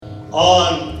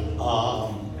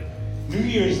On New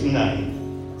Year's night,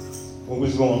 when we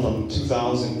was going from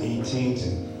 2018 to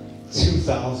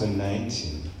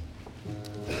 2019,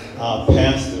 our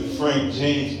pastor Frank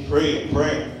James prayed a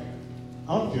prayer.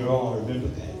 I don't know if you all remember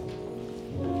that.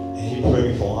 And he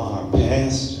prayed for our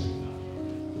pastor.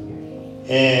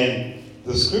 And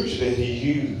the scripture that he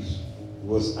used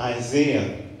was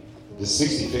Isaiah, the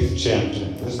 65th chapter.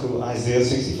 Let's go to Isaiah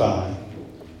 65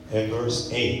 and verse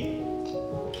 8.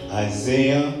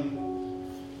 Isaiah,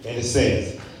 and it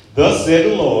says, "Thus said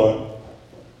the Lord,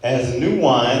 as a new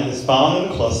wine is found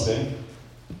in a cluster,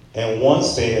 and one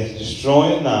says,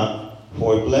 destroy it not,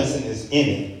 for a blessing is in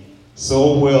it,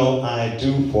 so will I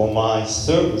do for my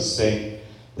servant's sake,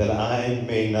 that I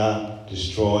may not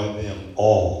destroy them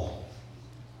all."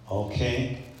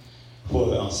 Okay? For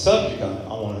the subject I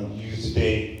want to use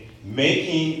today,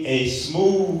 making a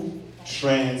smooth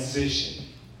transition.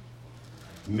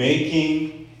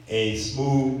 Making a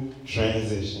smooth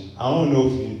transition. I don't know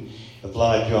if a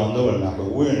lot of y'all know it or not, but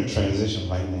we're in a transition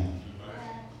right now.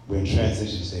 We're in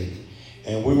transition stage.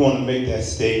 And we want to make that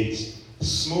stage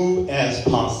smooth as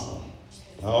possible.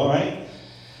 All right?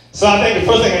 So I think the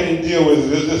first thing I need to deal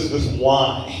with is this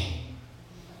wine.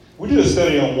 We did a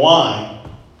study on wine.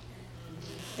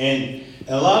 And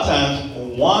a lot of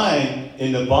times, wine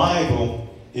in the Bible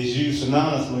is used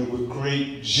synonymously with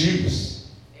grape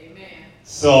juice. Amen.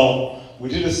 So we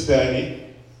did a study,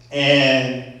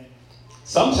 and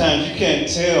sometimes you can't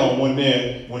tell when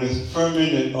it's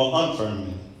fermented or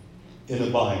unfermented in the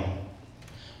Bible.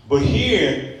 But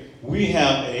here we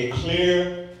have a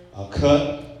clear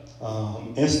cut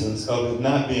instance of it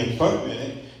not being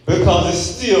fermented because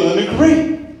it's still in the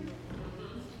grape.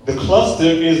 The cluster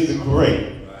is the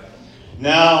grape.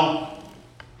 Now,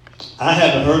 I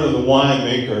haven't heard of the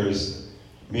winemakers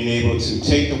being able to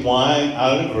take the wine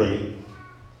out of the grape,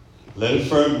 let it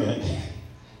ferment,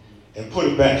 and put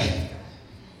it back.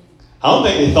 I don't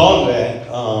think they thought of that,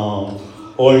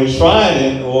 or they tried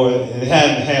it, or it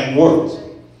hadn't worked.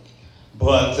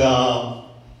 But,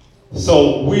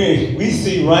 so we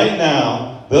see right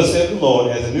now, thus said the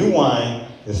Lord, as a new wine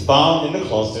is found in the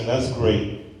cluster, and that's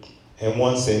great. And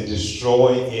one said,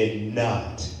 destroy it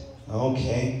not.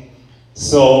 Okay?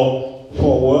 So,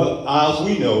 for what as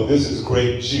we know, this is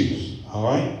grape juice. All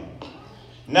right?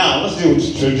 Now, let's deal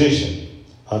with tradition.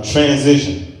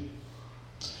 Transition.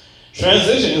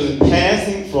 Transition is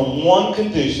passing from one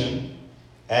condition,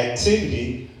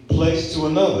 activity, place to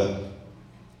another.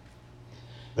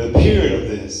 The period of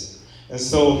this. And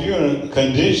so if you're in a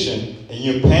condition and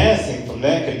you're passing from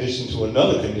that condition to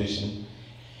another condition,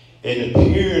 in the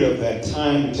period of that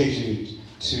time it takes you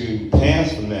to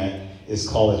pass from that is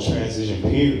called a transition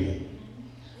period.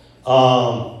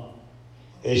 A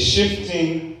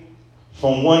shifting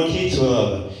from one key to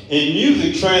another. In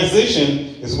music,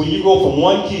 transition is when you go from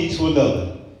one key to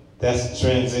another. That's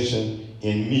transition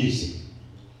in music.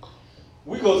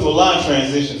 We go through a lot of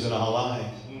transitions in our lives.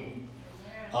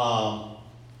 A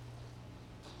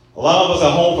lot of us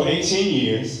are home for 18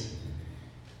 years,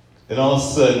 then all of a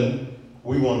sudden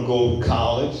we want to go to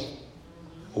college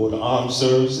or to armed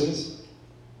services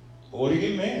or to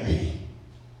get married.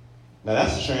 Now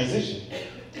that's a transition.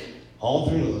 All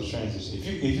three of those transitions.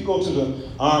 If you go to the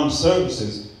armed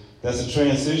services, that's a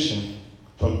transition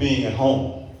from being at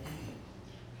home.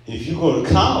 If you go to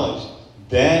college,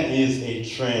 that is a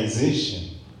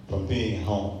transition from being at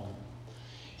home.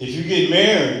 If you get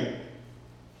married,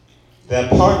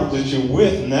 that partner that you're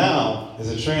with now is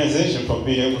a transition from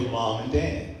being with mom and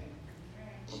dad.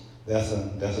 That's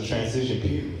a transition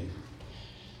period.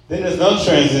 Then there's another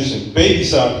transition. Babies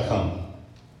start to come.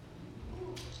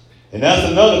 And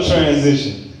that's another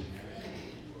transition.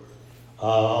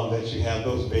 That you have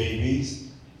those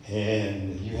babies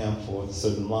and you have for a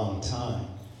certain amount of time.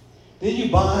 Then you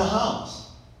buy a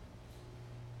house.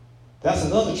 That's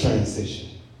another transition.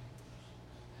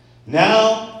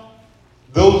 Now,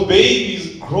 those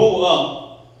babies grow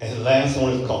up and the last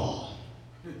one is gone.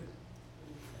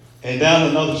 And that's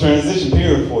another transition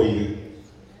period for you.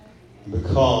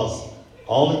 Because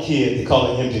all the kids, they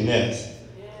call it empty nest.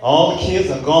 All the kids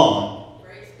are gone.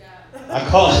 I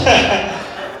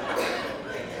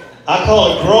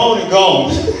call it grown and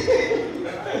gone.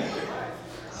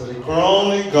 So they're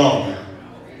grown and gone.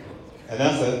 And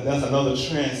that's another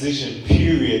transition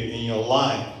period in your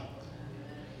life.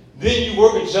 Then you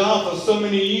work a job for so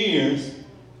many years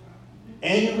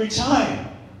and you retire.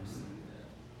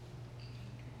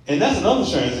 And that's another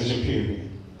transition period.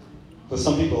 For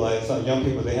some people, like some young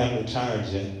people, they haven't retired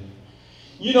yet.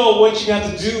 You know what you got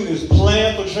to do is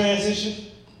plan for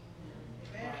transition.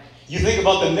 You think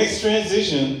about the next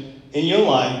transition in your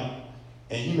life,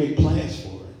 and you make plans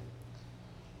for it.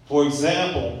 For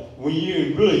example, when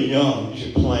you're really young, you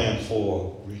should plan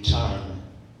for retirement.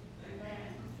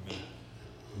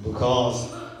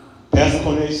 Because Pastor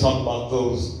Cornelius talked about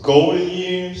those golden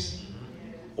years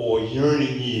or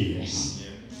yearning years.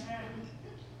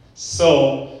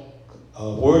 So,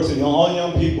 word to all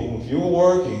young people, if you're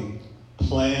working,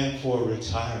 plan for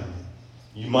retirement.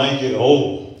 You might get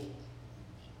old,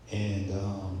 and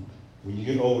when you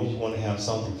get old, you want to have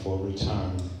something for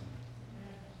retirement.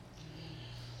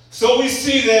 So we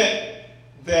see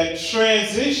that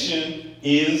transition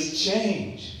is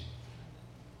change.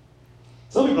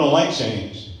 Some people don't like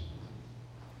change.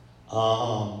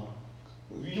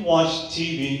 You watch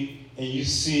TV and you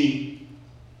see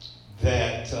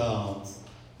that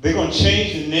they're going to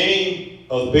change the name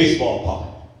of the baseball park.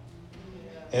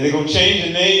 And they're going to change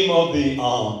the name of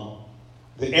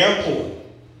the airport.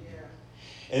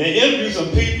 And they interview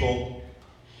some people,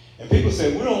 and people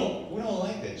say, we don't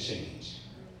like that change.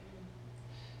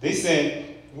 They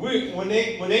said, when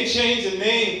they change the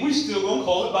name, we're still going to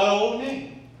call it by the old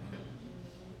name.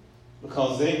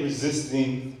 Because they're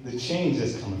resisting the change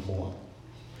that's coming forward.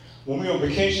 When we were on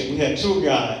vacation, we had a tour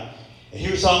guide, and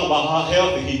he was talking about how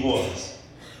healthy he was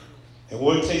and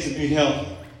what it takes to be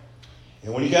healthy.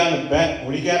 And when he got back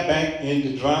in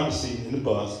the driver's seat in the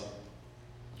bus,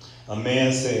 a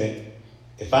man said,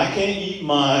 if I can't eat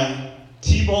my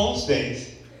T-bone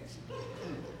steaks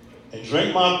and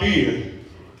drink my beer,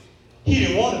 he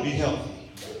didn't want to be healthy.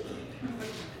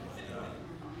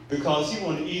 Because he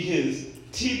wanted to eat his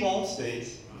T-bone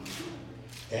steaks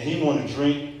and he wanted to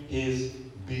drink his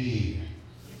beer.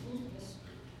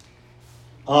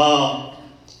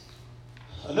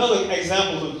 Another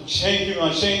example of changing.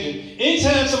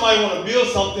 Anytime somebody wants to build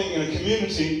something in a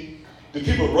community, the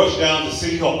people rush down to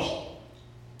City Hall.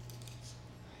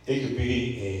 It could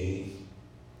be a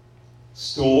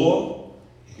store,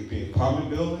 it could be an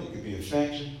apartment building, it could be a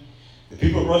factory. The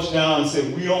people rush down and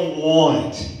say, we don't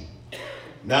want it.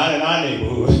 Not in our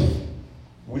neighborhood.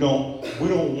 We don't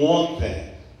want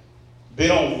that. They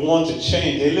don't want to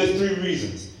change. They list 3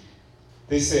 reasons.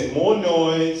 They said more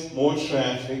noise, more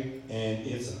traffic, and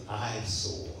it's an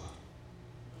eyesore.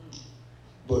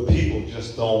 But people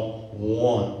just don't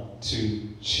want to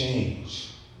change.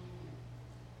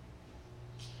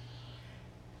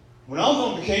 When I was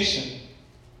on vacation,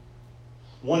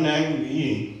 one night we were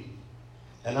eating,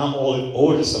 and I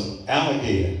ordered some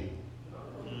alligator.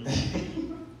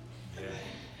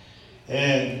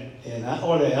 and I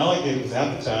ordered alligator, it was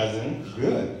appetizing, it was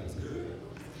good.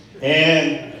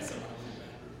 And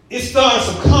it started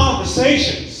some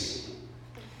conversations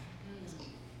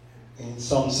in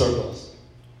some circles.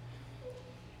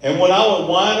 And what I would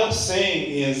wind up saying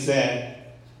is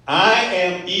that I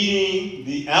am eating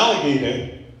the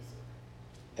alligator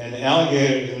and the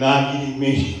alligator is not eating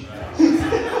me.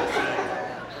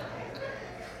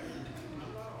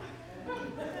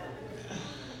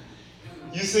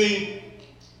 You see,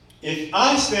 if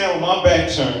I stand with my back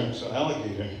turned to an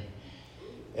alligator,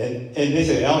 and they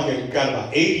said alligator got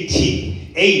about 80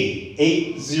 teeth,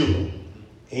 80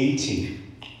 teeth,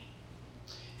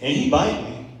 and he bite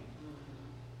me,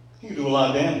 he could do a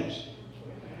lot of damage.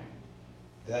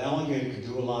 That alligator could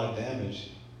do a lot of damage.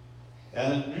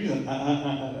 And the reason I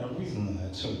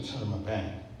turn my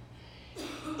back.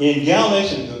 In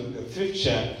Galatians, the 5th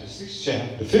chapter,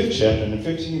 the 5th chapter, and the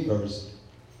 15th verse,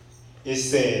 it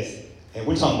says, and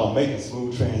we're talking about making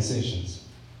smooth transitions.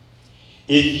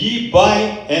 If ye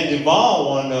bite and devour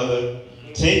one another,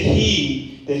 take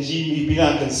heed that ye be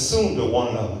not consumed of one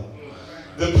another.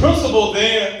 The principle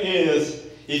there is,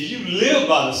 if you live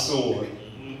by the sword,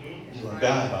 you're going to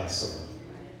die by the sword.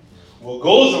 What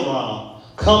goes around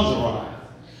comes around.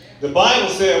 The Bible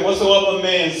said, whatsoever a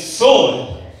man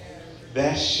soweth,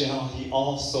 that shall he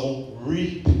also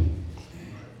reap.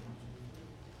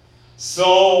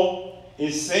 So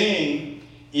it's saying,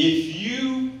 if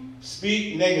you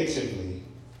speak negatively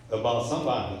about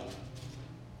somebody,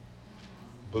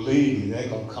 believe me, they're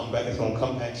going to come back. It's going to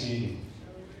come back to you.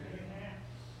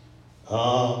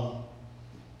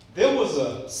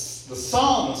 The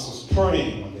psalmist was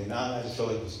praying one day. Now I just feel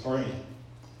like he was praying.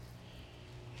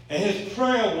 And his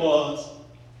prayer was,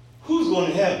 who's going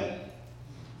to heaven?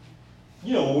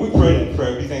 You know, when we pray that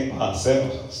prayer, we think about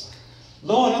ourselves.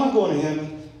 Lord, am I going to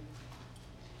heaven?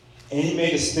 And he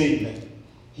made a statement.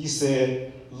 He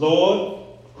said, Lord,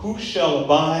 who shall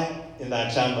abide in thy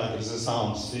tabernacle? This is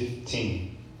Psalms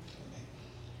 15.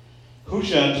 Who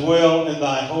shall dwell in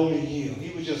thy holy hill?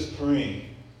 He was just praying,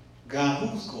 God,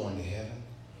 who's going to heaven?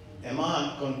 Am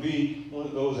I going to be one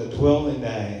of those that dwell in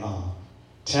thy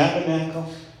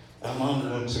tabernacle? Am I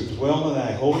going to dwell in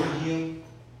thy holy hill?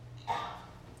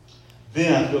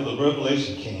 Then I feel the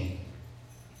revelation came.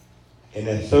 In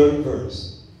that third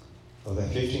verse of that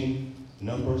 15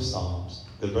 number of Psalms,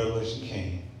 the revelation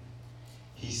came.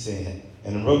 He said,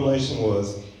 and the revelation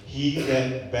was, he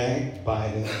that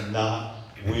backbiteth not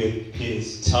with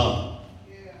his tongue.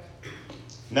 Yeah.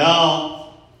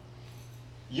 Now,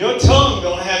 your tongue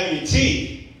don't have any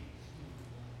teeth,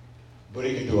 but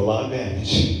it can do a lot of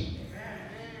damage.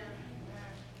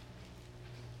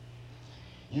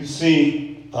 You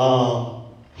see,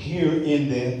 here in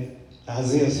the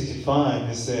Isaiah 65,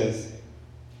 it says,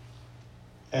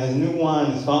 as new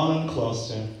wine is found in a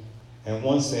cluster, and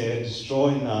one said,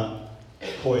 destroy not,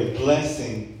 for a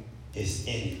blessing is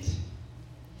in it.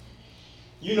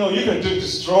 You know, you can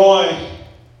destroy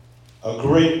a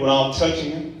grape without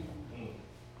touching it.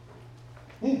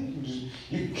 Yeah,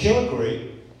 you can kill a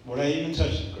grape without even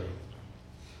touching the grape.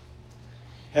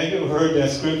 Have you ever heard that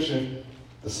scripture?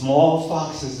 The small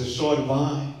foxes destroy the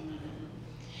vine.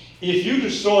 If you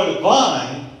destroy the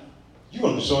vine, you're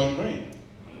going to destroy the grape.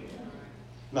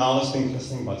 Now let's think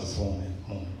about this for a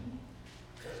moment.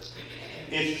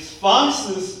 If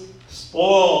foxes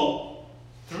spoil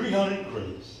 300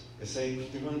 grapes, let's say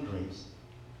 300 grapes,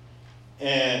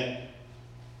 and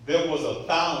there was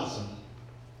 1,000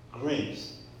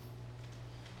 grapes,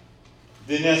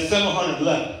 then there's 700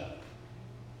 left.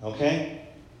 Okay?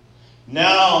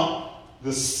 Now,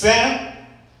 the sap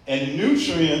and the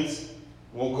nutrients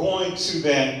were going to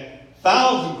that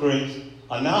 1,000 grapes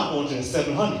are now going to the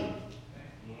 700.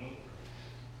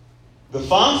 The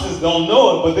foxes don't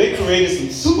know it, but they created some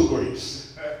super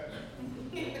grapes.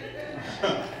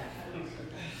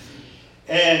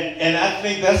 and I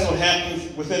think that's what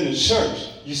happens within the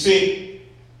church. You see,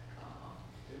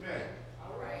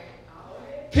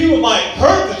 people might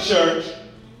hurt the church,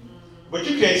 but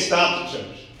you can't stop the church.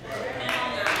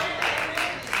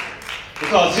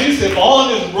 Because Jesus said, on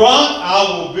this rock I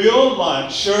will build my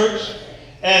church,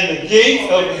 and the gates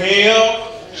of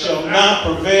hell shall not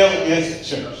prevail against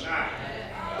the church.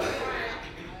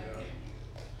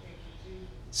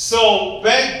 So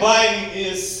backbiting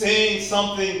is saying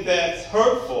something that's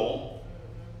hurtful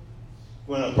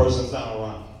when a person's not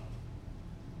around.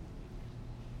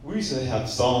 We used to have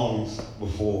songs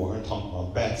before and talk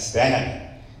about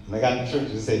backstabbing. And I got in the church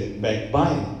to say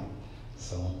backbiting.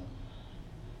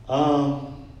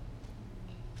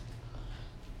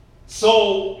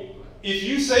 So if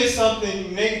you say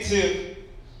something negative,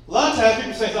 a lot of times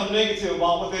people say something negative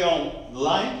about what they don't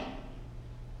like,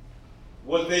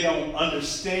 what they don't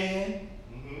understand,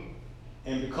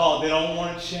 and because they don't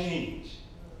want to change.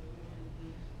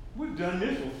 We've done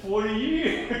this for 40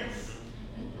 years.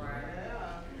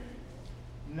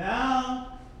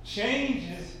 Now, change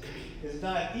is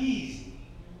not easy,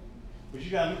 but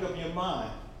you got to make up your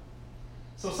mind.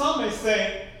 So some may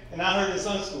say, and I heard in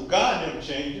Sunday school, God never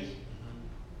changes.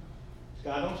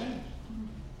 God don't change.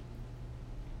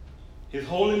 His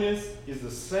holiness is the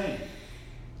same.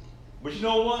 But you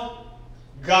know what?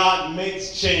 God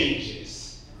makes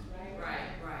changes. Right.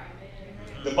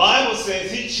 The Bible says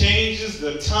he changes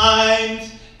the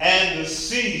times and the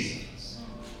seasons.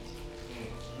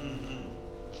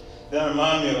 That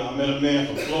reminds me of, I met a man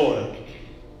from Florida,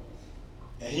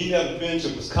 and he never been to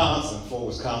Wisconsin for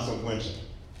Wisconsin winter.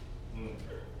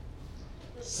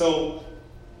 So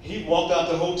he walked out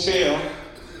the hotel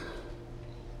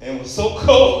and was so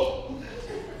cold,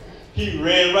 he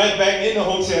ran right back in the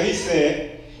hotel. He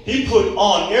said, he put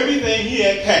on everything he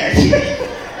had packed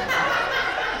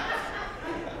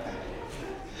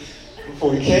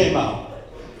before he came out.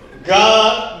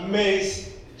 God makes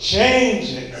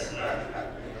changes.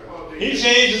 He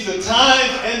changes the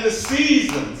times and the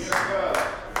seasons.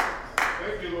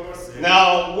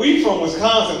 Now, we from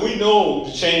Wisconsin, we know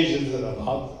the changes that are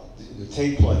about to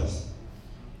take place.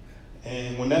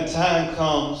 And when that time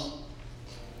comes,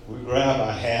 we grab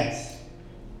our hats,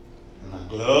 and our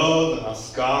gloves, and our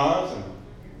scarves, and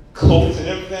coats, and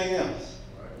everything else.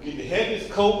 Get the heaviest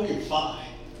coat we can find.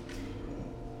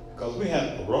 Because we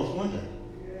had a rough winter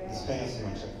this past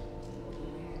winter.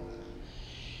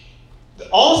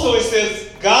 Also, it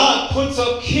says God puts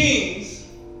up kings,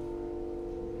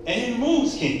 and he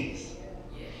removes kings.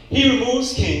 He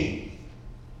removes kings,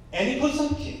 and he puts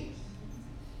up kings.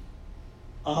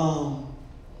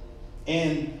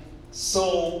 And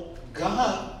so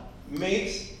God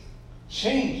makes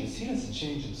changes. He doesn't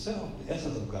change himself, the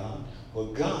essence of God,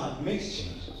 but God makes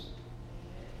changes.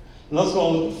 Let's go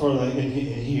a little further in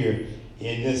here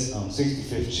in this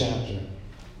 65th chapter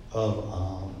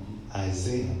of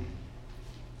Isaiah.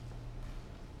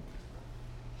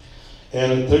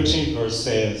 And the 13th verse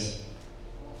says,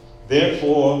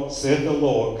 therefore, said the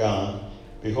Lord God,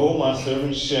 Behold, my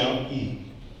servant shall eat,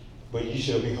 but ye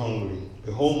shall be hungry.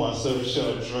 Behold, my servant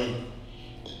shall drink,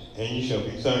 and ye shall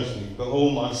be thirsty.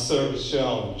 Behold, my servant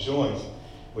shall rejoice,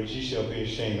 but ye shall be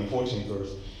ashamed. The 14th verse.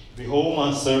 Behold,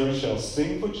 my servant shall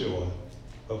sing for joy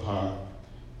of heart,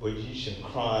 but ye shall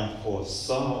cry for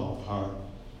sorrow of heart,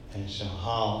 and shall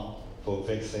howl for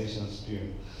vexation of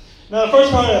spirit. Now, the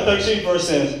first part of the 13th verse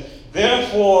says,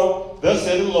 Therefore, thus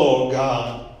said the Lord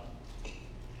God,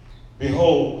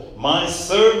 Behold, my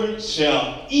servant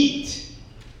shall eat,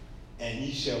 and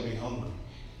ye shall be hungry.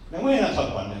 Now, we're not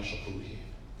talking about natural food here.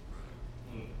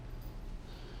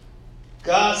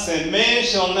 God said, man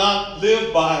shall not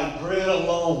live by bread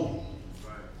alone,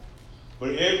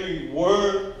 but every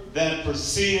word that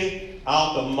proceeded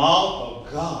out the mouth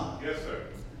of God. Yes, sir.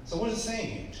 So what is it saying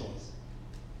here to us?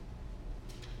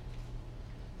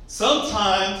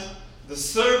 Sometimes the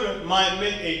servant might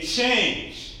make a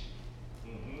change,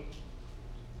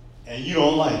 and you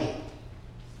don't like it.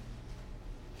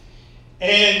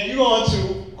 And you're going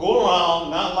to go around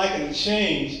not liking the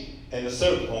change, and the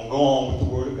servant going to go on with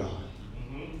the word of God.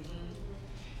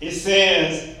 It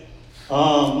says,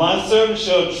 my servant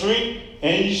shall drink,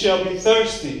 and you shall be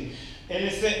thirsty. And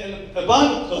it said, and the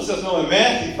Bible lets us know in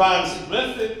Matthew 5 and 6,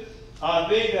 blessed are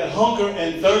they that hunger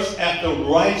and thirst after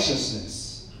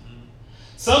righteousness.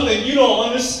 Something you don't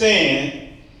understand,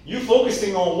 you're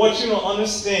focusing on what you don't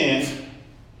understand,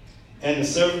 and the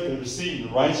servant is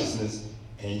receiving righteousness.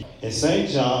 And in St.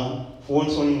 John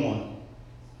 4:21,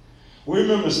 we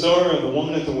remember the story of the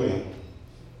woman at the well.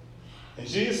 And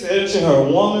Jesus said to her,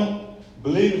 Woman,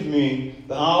 believe with me,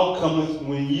 the hour cometh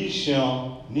when ye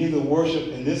shall neither worship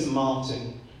in this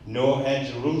mountain nor at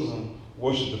Jerusalem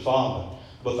worship the Father.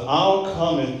 But the hour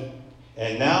cometh,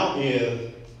 and now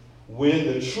is, when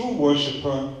the true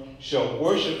worshiper shall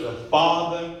worship the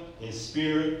Father in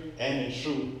spirit and in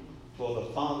truth. For the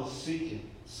Father seeketh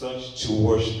such to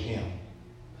worship him.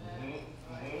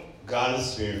 God is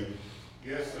spirit.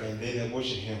 Yes, sir. And they that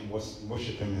worship him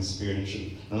in spirit and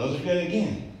truth. Now let's look at it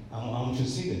again. I want you to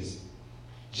see this.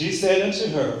 Jesus said unto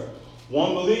her,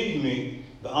 One, believe me,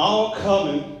 the hour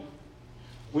cometh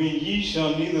when ye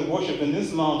shall neither worship in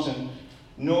this mountain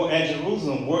nor at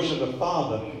Jerusalem worship the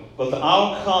Father. But the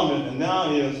hour cometh, and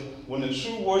now is, when the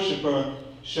true worshiper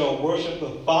shall worship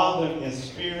the Father in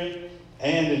spirit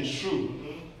and in truth.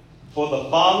 For the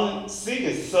Father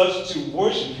seeketh such to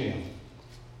worship him.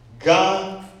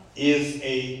 God is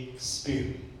a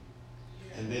spirit,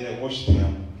 and they that worship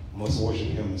him must worship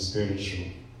him in spirit and truth.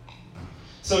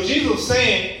 So Jesus was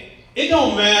saying, it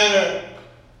don't matter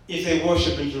if they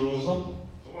worship in Jerusalem.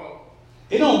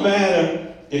 It don't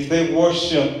matter if they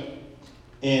worship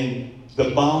in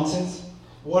the mountains.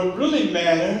 What really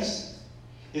matters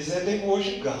is that they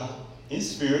worship God in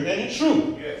spirit and in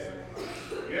truth. Yes, sir.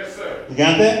 Yes, sir. You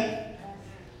got that?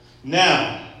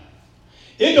 Now,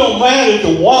 it don't matter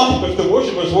if the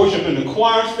worshipers worship in the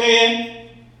choir stand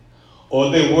or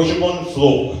they worship on the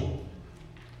floor.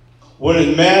 What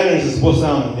it matters is what's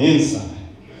on the inside.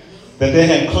 That they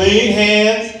have clean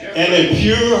hands and a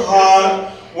pure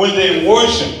heart when they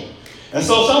worship. And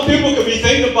so some people could be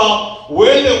thinking about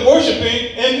where they're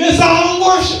worshiping and miss out on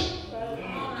worship.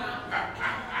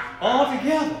 All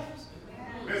together.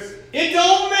 It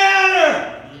don't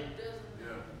matter.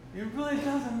 It really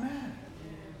doesn't matter.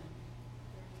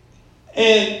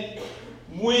 And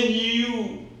when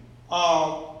you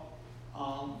are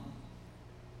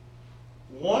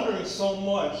wondering so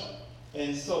much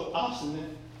and so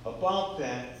obstinate about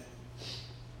that,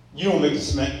 you don't make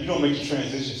the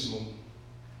transition smooth.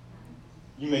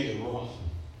 You make it rough.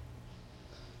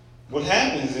 What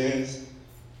happens is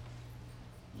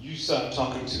you start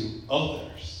talking to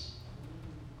others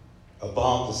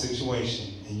about the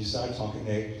situation, and you start talking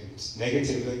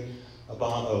negatively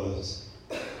about others.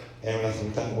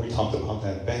 And we talked about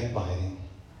that backbiting.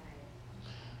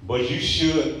 But you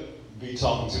should be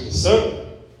talking to the servant.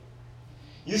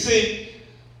 You see,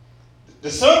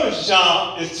 the servant's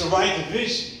job is to write the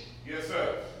vision. Yes,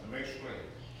 sir. Make it plain.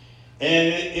 And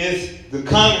it is the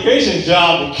congregation's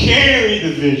job to carry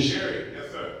the vision. Carry it.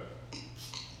 Yes, sir.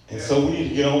 And so we need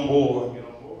to get on board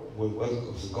with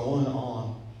what's going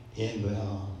on in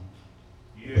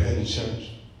the church.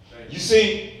 You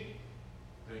see,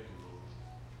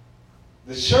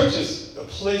 the church is a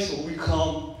place where we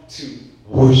come to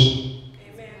worship.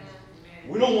 Amen.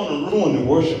 We don't want to ruin the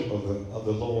worship of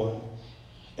the Lord.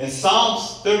 In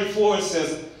Psalms 34 it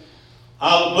says,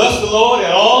 I will bless the Lord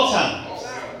at all times.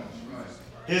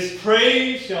 His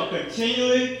praise shall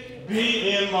continually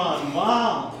be in my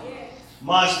mouth.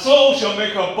 My soul shall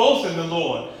make her boast in the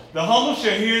Lord. The humble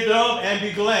shall hear thereof and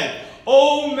be glad.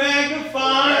 Oh,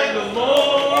 magnify the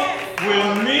Lord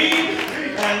with me,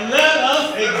 and let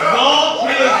us exalt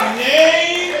his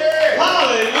name.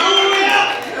 Hallelujah.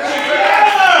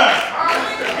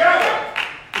 Together.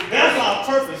 That's our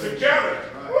purpose. Together.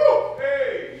 Woo.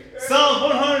 Hey. Psalm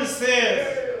 100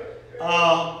 says,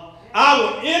 I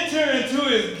will enter into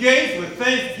his gates with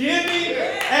thanksgiving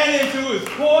and into his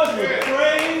courts with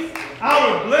praise. I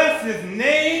will bless his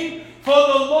name, for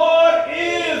the Lord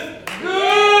is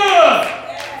good.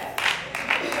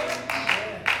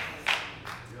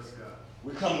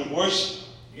 We come to worship.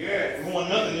 Yes. We want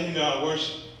nothing to hinder our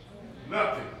worship.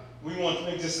 Nothing. We want to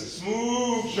make this a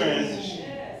smooth transition.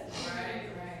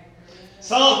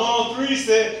 Psalm 103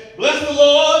 said, bless the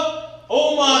Lord,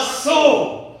 O my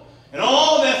soul, and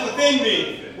all that's within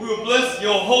me. We will bless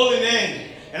your holy name.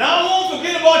 And I won't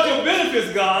forget about your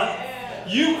benefits, God.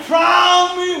 You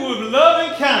crown me with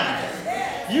loving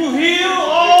kindness. You heal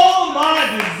all my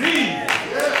disease.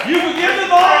 You forgive me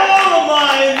of all of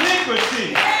my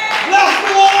iniquities. Bless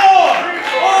the Lord,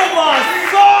 oh my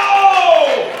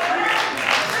soul.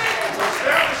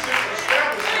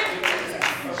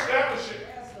 Establish it.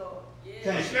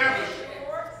 Establish it.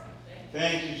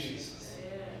 Thank you, Jesus.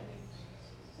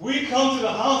 We come to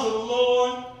the house of the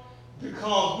Lord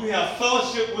because we have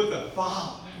fellowship with the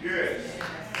Father. Yes.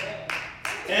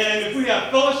 And if we have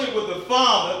fellowship with the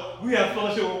Father, we have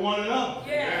fellowship with one another.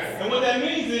 Yes. And what that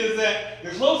means is that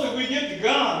the closer we get to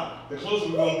God, the closer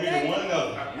we're going to be to one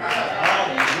another.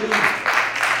 Hallelujah.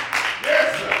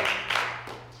 Yes, sir.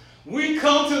 We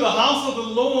come to the house of the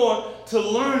Lord to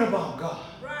learn about God.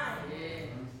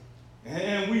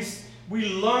 And we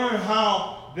learn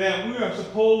how that we are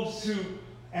supposed to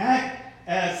act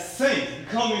as saints,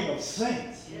 becoming of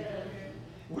saints.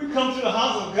 We come to the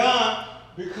house of God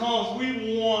because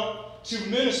we want to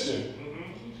minister.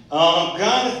 God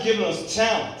has given us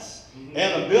talents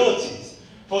and abilities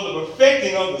for the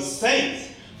perfecting of the saints,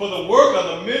 for the work of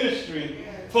the ministry,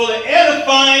 for the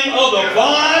edifying of the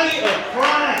body of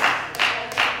Christ.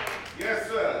 Yes,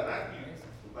 sir. Not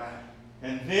you.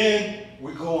 And then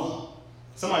we go on.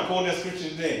 Somebody quote that scripture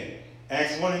today.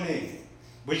 Acts 1 and 8.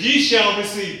 But ye shall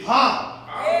receive power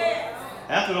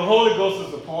after the Holy Ghost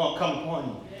is come upon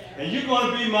you. And you're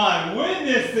going to be my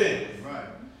witnesses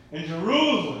in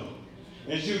Jerusalem,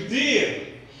 in Judea,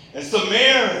 and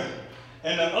Samaria,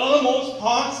 and the uttermost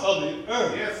parts of the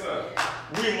earth. Yes, sir.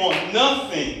 We want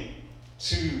nothing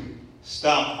to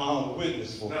stop our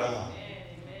witness for God.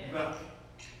 Nothing.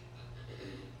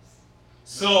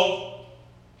 So,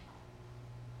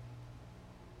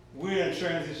 we're in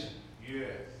transition.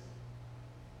 Yes.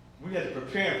 We had to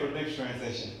prepare for the next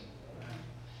transition.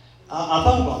 I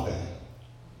thought about that.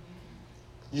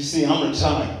 You see, I'm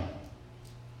retired.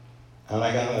 And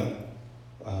I got to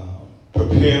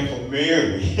prepare for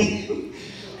Mary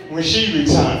when she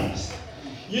retires.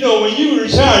 You know, when you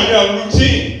retire, you have a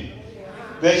routine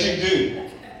that you do.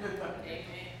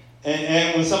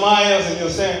 And when somebody else in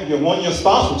your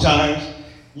spouse retires,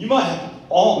 you might have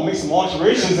to make some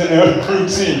alterations in their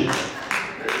routine.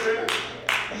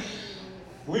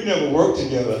 We never worked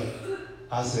together.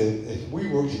 I said, if we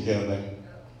work together,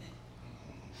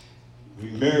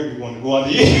 we married, we want to go out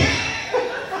to eat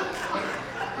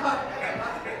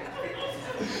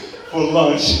for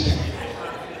lunch.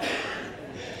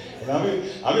 And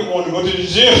I've been wanting to go to the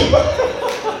gym.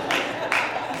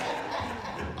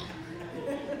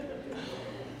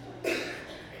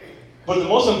 But the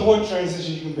most important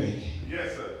transition you can make,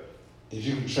 Yes, sir. is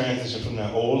you can transition from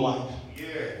that old life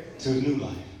Yes. to a new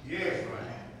life. Yes.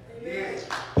 Yes.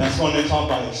 That's when they talk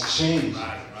about exchange.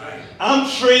 Right. I'm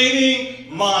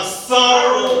trading my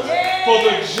sorrow for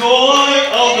the joy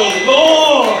of the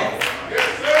Lord. Yes,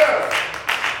 sir.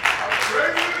 I'm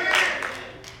praising it.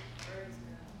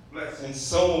 Bless. And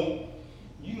so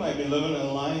you might be living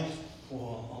a life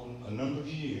for a number of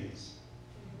years.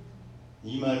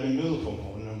 You might have been miserable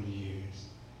for a number of years.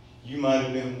 You might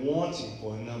have been wanting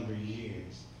for a number of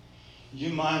years. You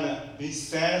might not be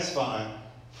satisfied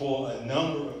for a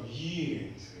number of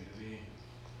years.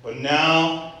 But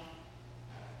now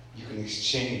you can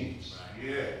exchange.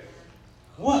 Yeah.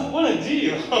 What a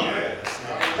deal. Yeah.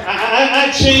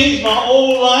 I changed my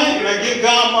old life and I give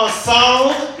God my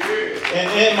sorrow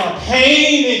and my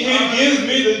pain, and He gives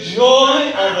me the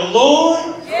joy of the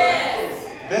Lord.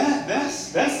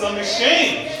 Yes. That's some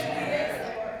exchange.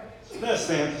 So let's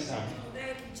stand this time.